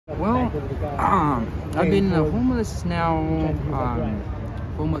Well, I've been homeless now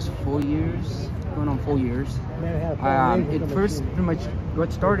almost 4 years, going on 4 years. It first pretty much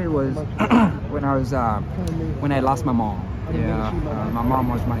what started was when when I lost my mom. Yeah, my mom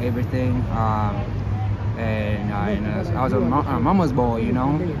was my everything, and I was a mama's boy, you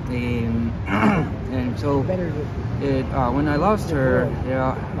know, and so when I lost her,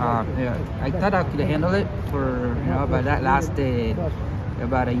 I thought I could handle it but that lasted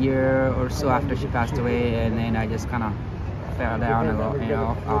about a year or so after she passed away, and then I just kind of fell down a lot,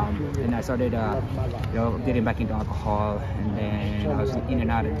 and I started, getting back into alcohol, and then I was in and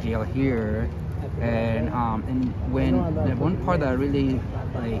out of jail here, and when the one part that really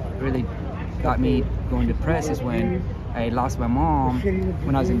got me going depressed is when I lost my mom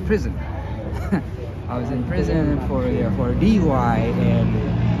when I was in prison. I was in prison for a DUI, and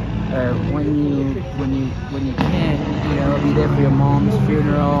when you can't be there for your mom's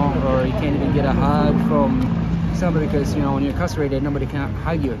funeral, or you can't even get a hug from somebody, because when you're incarcerated, nobody can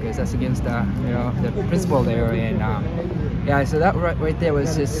hug you because that's against the principle there, and so that right there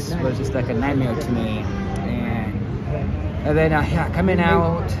was just like a nightmare to me, and then coming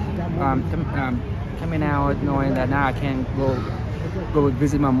out knowing that now I can't go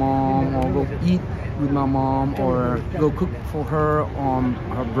visit my mom, or go eat with my mom, or go cook for her on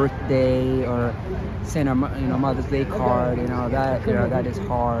her birthday, or send her Mother's Day card. That is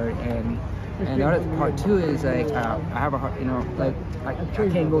hard. And the other part too is I have a hard, I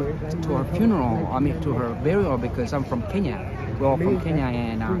can't go to her funeral. I mean to her burial, because I'm from Kenya. We're all from Kenya,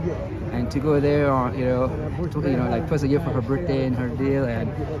 and to go there like twice a year for her birthday and her deal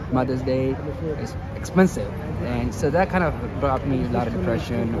and Mother's Day is expensive, and so that kind of brought me a lot of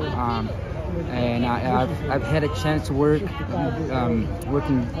depression. And I've had a chance to work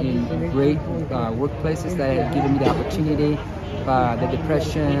working in great workplaces that have given me the opportunity, the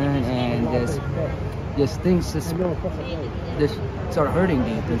depression and just things just sort of hurting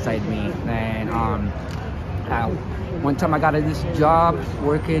deep inside me. And one time I got this job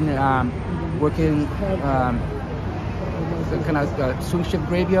working kind of swing shift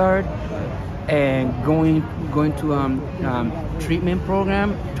graveyard, and going to treatment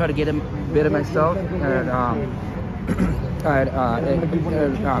program, try to get better myself.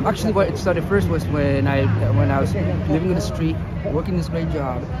 Actually, what it started first was when I was living in the street, working this great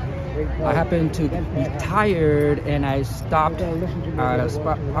job. I happened to be tired, and I stopped at a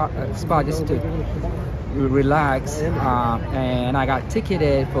spot just to relax, and I got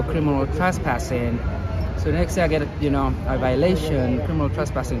ticketed for criminal trespassing. So the next day I get a violation, criminal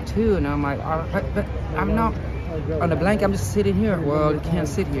trespassing too, and I'm like, but I'm not on the blanket, I'm just sitting here. Well, you can't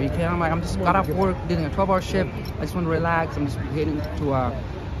sit here. You can't. I'm just got off work, doing a 12-hour shift. I just want to relax. I'm just heading to a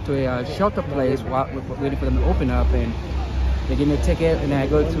shelter place, waiting for them to open up, and they give me a ticket, and then I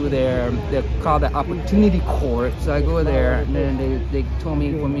go to they're called the opportunity court. So I go there, and then they told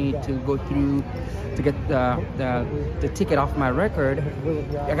me for me to go through to get the ticket off my record.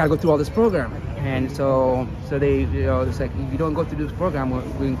 I gotta go through all this program, and so they it's like, if you don't go through this program,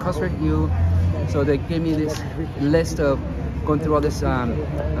 we incarcerate you. So they gave me this list of going through all this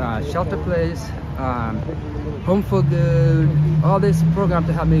shelter place, home for good, all this program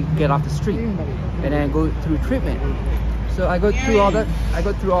to help me get off the street, and then go through treatment. So I go through all that. I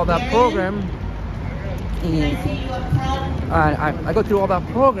go through all that program, and I go through all that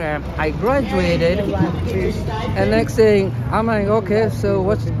program. I graduated, and next thing I'm like, okay, so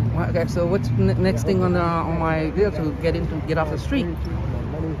what's next thing on my deal to get off the street?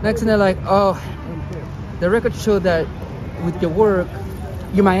 Next thing they're like, oh, the record showed that with your work,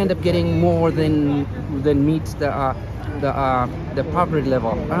 you might end up getting more than meets the poverty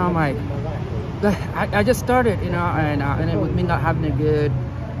level. And I'm like, I just started, and then with me not having a good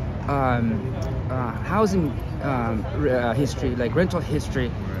housing history, like rental history,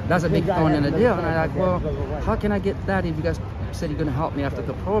 that's a big thorn in the deal. And I'm like, well, how can I get that if you guys said you're gonna help me after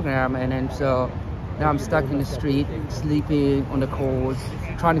the program? And then so now I'm stuck in the street, sleeping on the cold,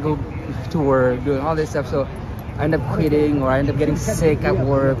 trying to go to work, doing all this stuff. So I end up quitting, or I end up getting sick at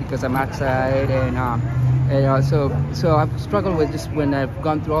work because I'm outside, and so I've struggled with just when I've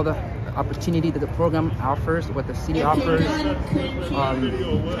gone through all the opportunity that the program offers, what the city offers,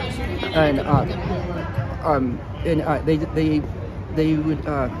 they would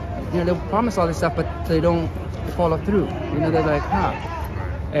they'll promise all this stuff, but they don't follow through. They're like,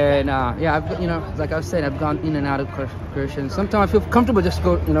 and like I was saying, I've gone in and out of corrections. Sometimes I feel comfortable just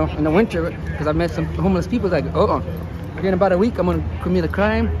go, in the winter, because I've met some homeless people like, in about a week I'm gonna commit a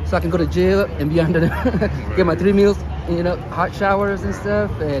crime so I can go to jail and be under get my 3 meals, hot showers and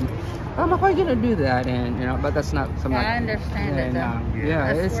stuff, and How are you gonna do that? And but that's not something. I understand it though. Yeah,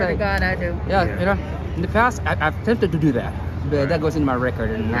 I it's swear to like, God, I do. yeah, in the past I've attempted to do that, but that goes in my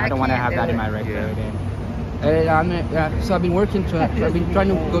record, and I don't want to can't have that do in my it. record. So I've been working I've been trying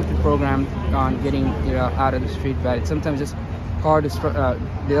to go through the program on getting out of the street, but sometimes it's hard to.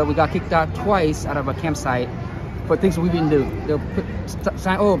 We got kicked out twice out of a campsite for things we didn't do. They'll put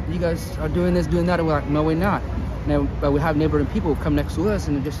sign, oh, you guys are doing this, doing that, and we're like, no, we're not. Now, but we have neighboring people come next to us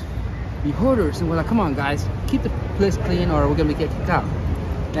and just be hoarders, and we're like, come on, guys, keep the place clean, or we're gonna get kicked out.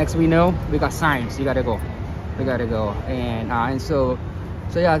 Next we know, we got signs. You gotta go. We gotta go, and so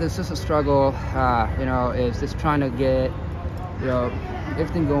yeah, this is a struggle. Is just trying to get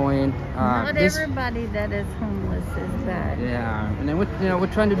everything going. Not everybody that is homeless is bad. Yeah, and then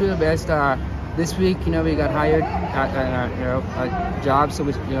we're trying to do the best. This week, we got hired a job, so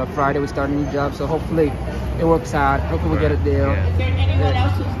Friday we start a new job, so hopefully it works out. Hopefully we get a deal.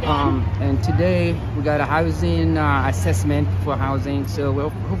 And today we got a housing assessment for housing, so we'll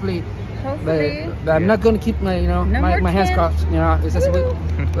hopefully. But I'm not going to keep my my hands crossed. It's just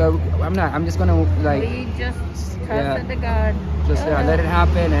I'm not. I'm just going to We just trust to God. Just let it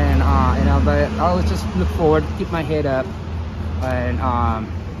happen, and but I'll just look forward, keep my head up, and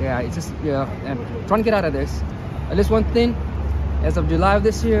yeah, it's just and trying to get out of this. At least one thing, as of July of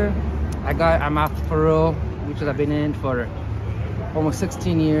this year, I'm off parole, which I've been in for almost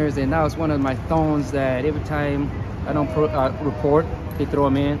 16 years, and that was one of my thorns that every time I don't report, they throw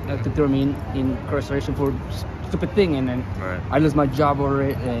me in incarceration for stupid thing, and then I lose my job over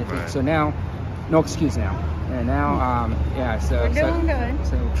it. And so now, no excuse now. And now, yeah, so we're doing good.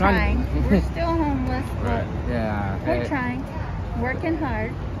 So trying. We're still homeless, but yeah, we're trying, working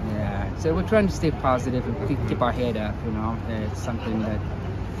hard. Yeah, so we're trying to stay positive and keep our head up. It's something that,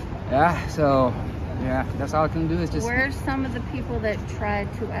 yeah. So yeah, that's all I can do is just. Where's some of the people that try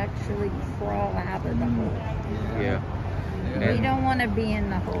to actually crawl out of the hole? Yeah. We don't want to be in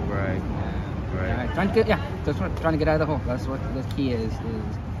the hole. Right. Right. Trying to get, that's what trying to get out of the hole. That's what the key is.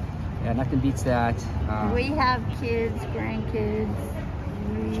 Yeah, nothing beats that. We have kids, grandkids.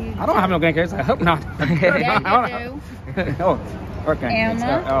 I don't have no grandkids. I hope not. Yeah, you do. Oh, her grandkids.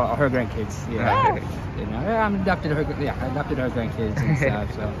 Emma? Her grandkids. Yeah. I'm adopted her. Yeah, I adopted her grandkids and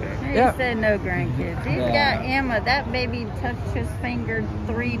stuff. So. He Yeah. said no grandkids. He's got Emma. That baby touched his finger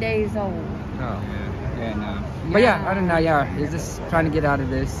 3 days old. Oh. But yeah, I don't know. Yeah, it's just trying to get out of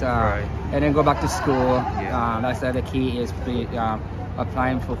this, and then go back to school. That's the key is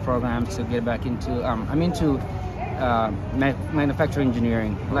applying for programs to get back into. I'm into manufacturing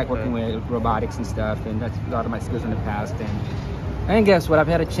engineering. I like working with robotics and stuff, and that's a lot of my skills in the past. And guess what? I've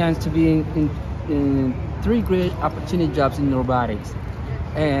had a chance to be in 3 great opportunity jobs in robotics,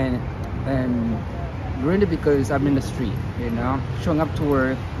 and really because I'm in the street, showing up to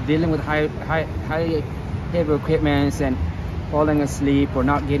work, dealing with high heavy equipment and falling asleep or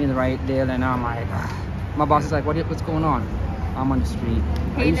not getting the right deal, and I'm like, my boss is like, what's going on? I'm on the street.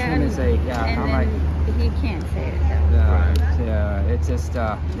 I used to say, I'm like, he can't say it though. Yeah, it's just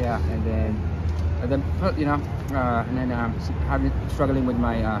and then I'm struggling with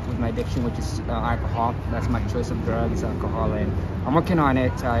my addiction, which is alcohol. That's my choice of drugs, alcohol, and I'm working on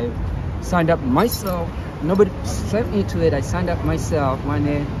it. I signed up myself. Nobody sent me to it. I signed up myself one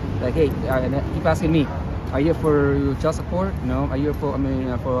day. Like, hey, keep asking me, are you for child support? No. Are you for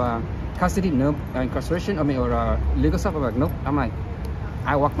for custody? No. Incarceration? Or legal stuff? I'm like, nope. I'm like,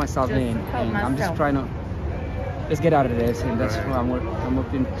 I walk myself in, and I'm just trying to just get out of this, and that's what I'm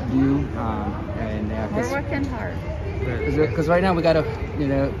working to do. We're working hard. Because right now we gotta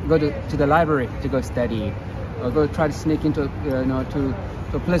go to the library to go study, or go try to sneak into to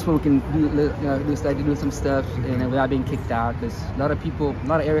a place where we can do some stuff, without being kicked out. Because a lot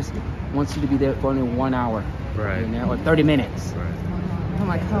of areas wants you to be there for only 1 hour, or 30 minutes. I'm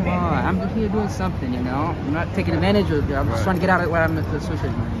like, come on, I'm here doing something, I'm not taking advantage of it. I'm just trying to get out of where I'm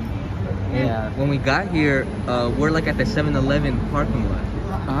associated with. Yeah. When we got here, we're like at the 7-Eleven parking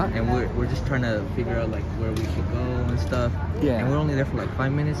lot, and we're just trying to figure out like where we should go and stuff. Yeah. And we're only there for like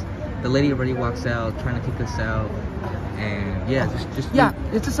 5 minutes. The lady already walks out, trying to kick us out, and just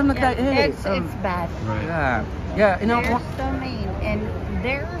it's just something like that. Hey, it's bad. Right. Yeah. They're so mean, and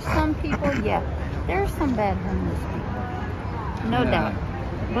there are some people. There are some bad homeless people, no doubt.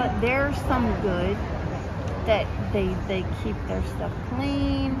 But there are some good that they keep their stuff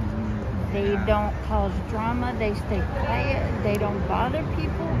clean. They don't cause drama. They stay quiet. They don't bother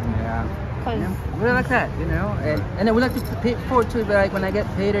people. We're like that, and then we like to pay forward to it. But like when I get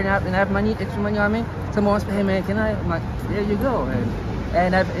paid and I have money, extra money on me, someone wants to, hey man, can I? I'm like, there you go,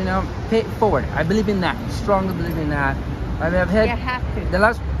 and I've pay it forward. I believe in that. Strongly believe in that. I mean, I've had You have to. the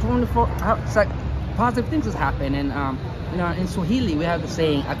last 24 it's like positive things has happened, and you know, in Swahili we have the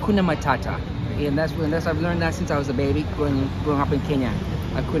saying "Hakuna Matata," and that's I've learned that since I was a baby growing up in Kenya.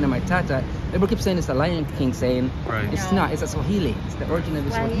 Hakuna Matata. Everybody keeps saying it's a Lion King saying. Right. It's No. not. It's a Swahili. It's the origin of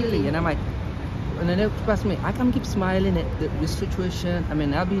the Swahili. Swahili. And I'm like, and then they ask me, I can keep smiling at the situation. I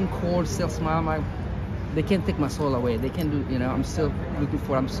mean, I've been cold, still smile. I'm like, they can't take my soul away. They can do, you know, I'm still looking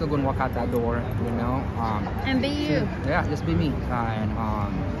for, I'm still going to walk out that door, you know. And be you. Yeah, just be me. And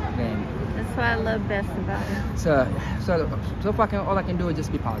That's what I love best about it. so far, all I can do is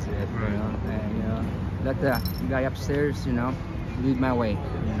just be positive, Right. you know. And, you know, let the guy upstairs, you know, lead my way,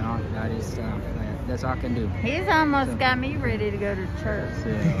 you know. That is, that's all I can do. He's almost got me ready to go to church.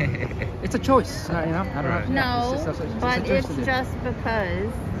 It's a choice, you know. I don't Right. know. No, It's a but choice it's to do. just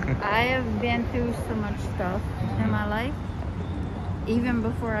because I have been through so much stuff in my life, even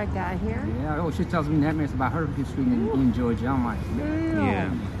before I got here. Yeah, oh, she tells me nightmares about her history in Georgia. I'm like, damn. Yeah.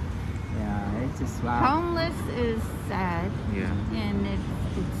 Yeah, it's just wow. Homeless is sad, Yeah. and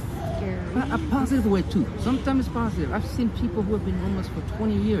it's scary. But a positive way too. Sometimes it's positive. I've seen people who have been homeless for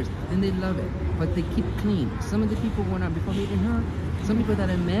 20 years and they love it, but they keep clean. Some of the people when before meeting her, some people that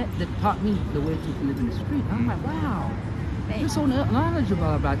I met that taught me the way to live in the street. I'm like, wow, you're so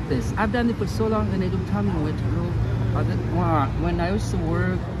knowledgeable about this. I've done it for so long and they don't tell me where to go. When I used to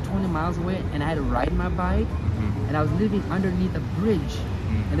work 20 miles away and I had to ride my bike and I was living underneath a bridge,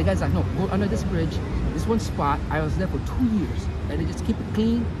 and the guy's like, no, go under this bridge, this one spot. I was there for 2 years and they just keep it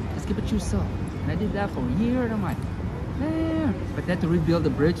clean, just keep it to yourself. And I did that for a year and I'm like, man, but they had to rebuild the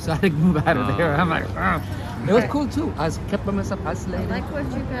bridge so I had to move out of there. I'm like, oh. It was cool too. I was kept by myself I isolated. like what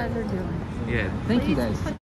you guys are doing. Yeah. Thank you guys.